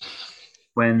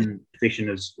 when the invasion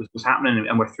was happening,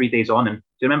 and we're 3 days on. And do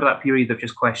you remember that period of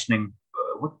just questioning,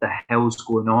 what the hell's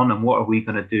going on, and what are we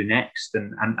going to do next,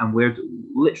 and where do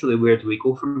we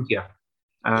go from here?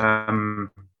 To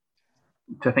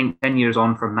think 10 years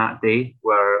on from that day,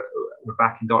 where we're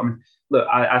back in Dortmund. Look,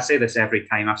 I say this every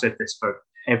time. I've said this for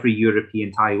every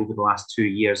European tie over the last 2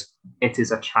 years. It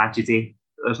is a tragedy.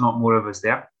 There's not more of us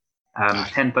there.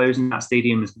 10,000 in that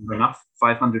stadium is not enough.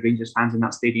 500 Rangers fans in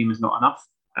that stadium is not enough.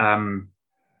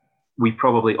 We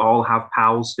probably all have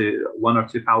one or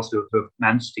two pals who have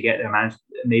managed to get there,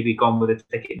 maybe gone with a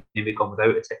ticket, maybe gone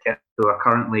without a ticket, who are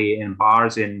currently in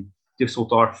bars in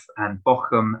Dusseldorf and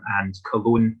Bochum and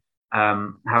Cologne,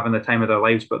 having the time of their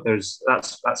lives. But that's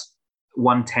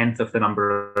 1/10 of the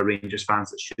number of Rangers fans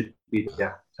that should be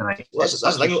there tonight. Well, that's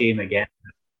a shame again.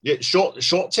 Yeah, short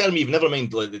term, you've never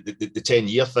mind the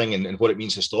 10-year thing and what it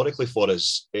means historically for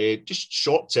us. Just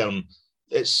short term,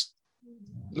 it's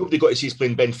nobody got to see us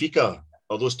playing Benfica,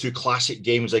 or those two classic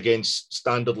games against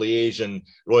Standard Liège and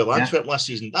Royal Antwerp last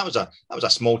season. That was a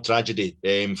small tragedy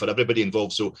for everybody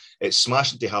involved. So it's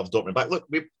smashing to have Dortmund back. Look,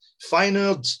 we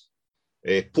Feyenoord,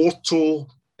 Porto,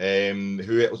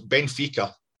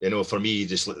 Benfica. You know, for me,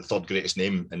 just like the third greatest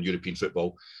name in European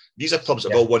football. These are clubs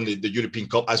that have all won the European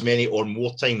Cup as many or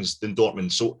more times than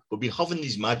Dortmund. So we've been having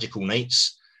these magical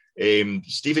nights.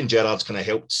 Steven Gerrard's kind of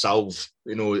helped solve,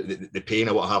 you know, the pain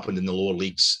of what happened in the lower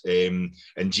leagues. And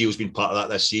Gio's been part of that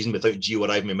this season. Without Gio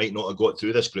arriving, we might not have got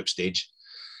through this group stage.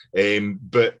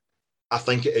 But I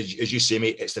think, as you say,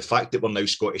 mate, it's the fact that we're now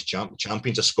Scottish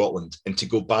champions of Scotland, and to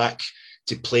go back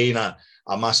to playing a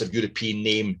massive European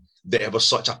name that was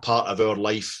such a part of our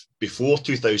life before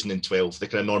 2012, the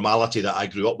kind of normality that I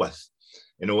grew up with.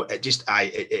 You know, it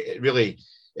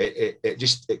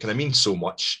kind of means so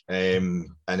much, and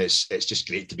it's just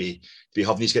great to be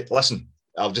having these guys. Listen,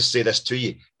 I'll just say this to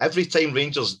you: every time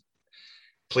Rangers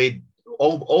played,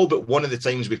 all but one of the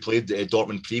times we played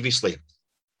Dortmund previously,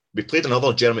 we played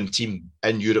another German team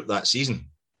in Europe that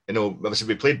season. You know, obviously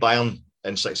we played Bayern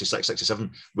in 66,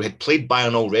 67. We had played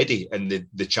Bayern already in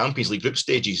the Champions League group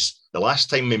stages the last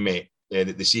time we met,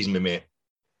 the season we met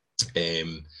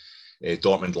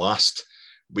Dortmund last.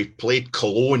 We played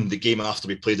Cologne the game after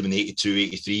we played them in the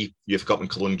 82-83 UEFA Cup, and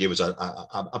Cologne gave us a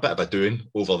bit of a doing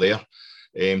over there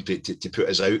to put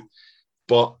us out.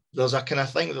 But there's a kind of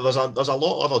thing, there's a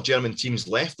lot of other German teams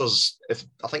left. I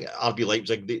think RB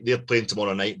Leipzig, they're playing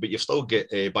tomorrow night, but you've still got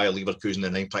Bayer Leverkusen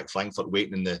and Eintracht Frankfurt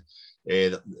waiting in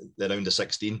the round of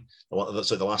 16,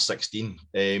 so the last 16.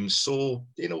 So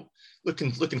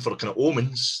looking for kind of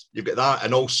omens. You've got that,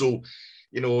 and also,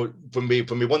 when we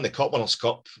won the Cup Winners'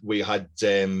 Cup, we had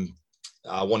a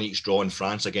 1-1 draw in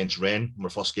France against Rennes in our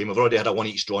first game. We've already had a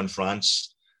 1-1 draw in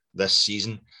France this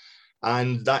season,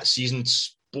 and that season,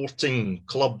 Sporting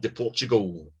Club de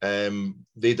Portugal,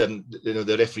 they didn't.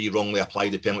 The referee wrongly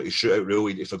applied the penalty shootout rule.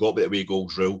 He forgot about the away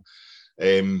goals rule.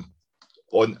 In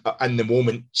the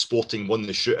moment, Sporting won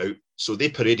the shootout, so they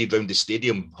paraded around the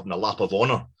stadium having a lap of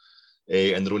honour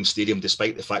in their own stadium,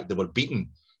 despite the fact they were beaten.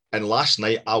 And last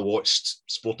night, I watched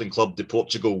Sporting Club de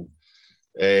Portugal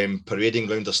parading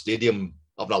around their stadium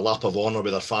having a lap of honour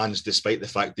with their fans, despite the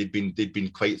fact they'd been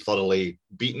quite thoroughly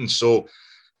beaten. So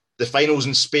the finals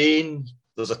in Spain,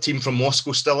 there's a team from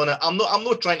Moscow still in it. I'm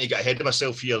not trying to get ahead of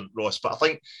myself here, Ross, but I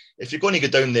think if you're going to go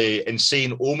down the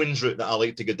insane omens route that I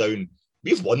like to go down,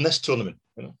 we've won this tournament.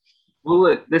 Well,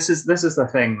 look, this is the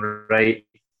thing, right?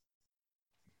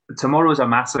 Tomorrow's a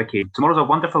massive occasion. Tomorrow's a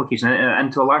wonderful occasion,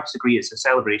 and to a large degree, it's a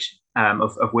celebration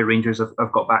of where Rangers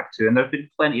have got back to. And there have been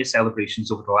plenty of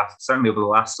celebrations over the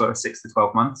last sort of 6 to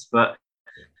 12 months. But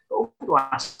over the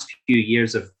last few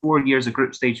years of 4 years of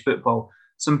group stage football,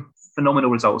 some phenomenal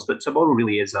results. But tomorrow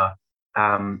really is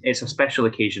it's a special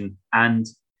occasion. And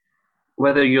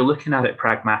whether you're looking at it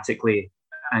pragmatically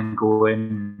and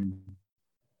going,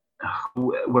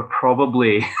 we're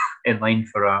probably in line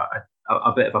for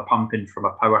a bit of a pumping from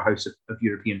a powerhouse of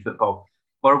European football,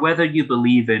 or whether you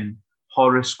believe in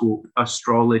horoscope,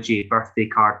 astrology, birthday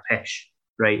card pish,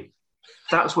 right?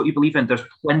 That's what you believe in. There's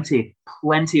plenty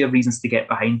of reasons to get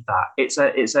behind that. It's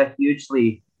a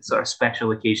hugely sort of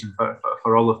special occasion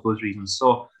for all of those reasons.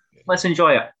 So let's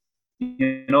enjoy it.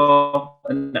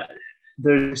 And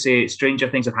there's stranger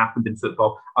things have happened in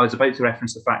football. I was about to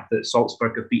reference the fact that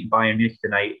Salzburg have beaten Bayern Munich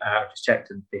tonight. I just checked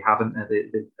and they haven't.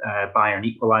 Bayern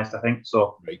equalised, I think.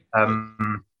 So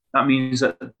that means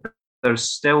that there's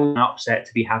still an upset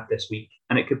to be had this week,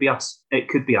 and it could be us.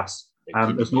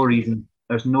 There's no reason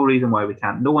why we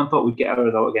can't. No one thought we'd get a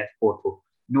result against Porto.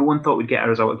 No one thought we'd get a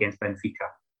result against Benfica.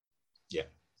 Yeah.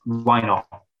 Why not?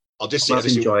 Let's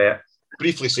enjoy it.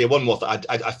 Briefly say one more thing.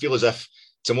 I feel as if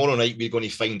tomorrow night we're going to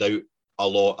find out a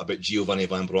lot about Giovanni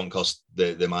Van Bronckhorst,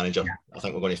 the manager. Yeah. I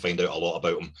think we're going to find out a lot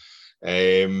about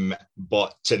him.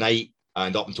 But tonight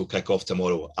and up until kick-off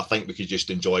tomorrow, I think we could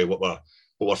just enjoy what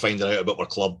we're finding out about our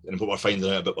club and what we're finding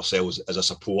out about ourselves as a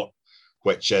support,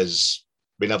 which is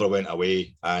we never went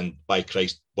away, and by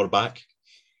Christ, we're back.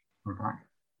 We're back.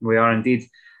 We are indeed.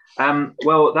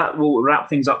 Well, that will wrap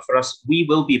things up for us. We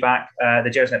will be back. The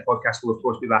Gersnet podcast will, of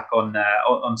course, be back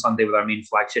on Sunday with our main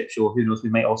flagship show. Who knows? We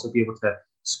might also be able to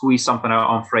squeeze something out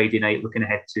on Friday night, looking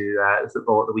ahead to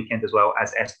football at the weekend as well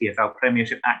as SPFL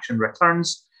Premiership action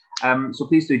returns. So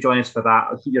please do join us for that.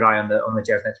 I'll keep your eye on the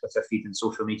Gersnet Twitter feed and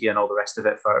social media and all the rest of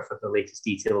it for the latest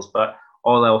details. But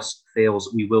all else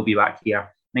fails, we will be back here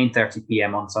 9:30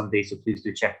 p.m. on Sunday. So please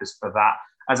do check us for that.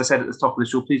 As I said at the top of the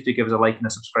show, please do give us a like and a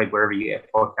subscribe wherever you get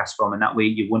a podcast from, and that way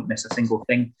you won't miss a single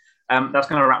thing. That's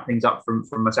going to wrap things up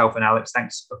from myself and Alex.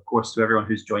 Thanks, of course, to everyone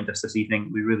who's joined us this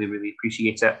evening. We really, really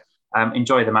appreciate it.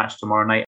 Enjoy the match tomorrow night.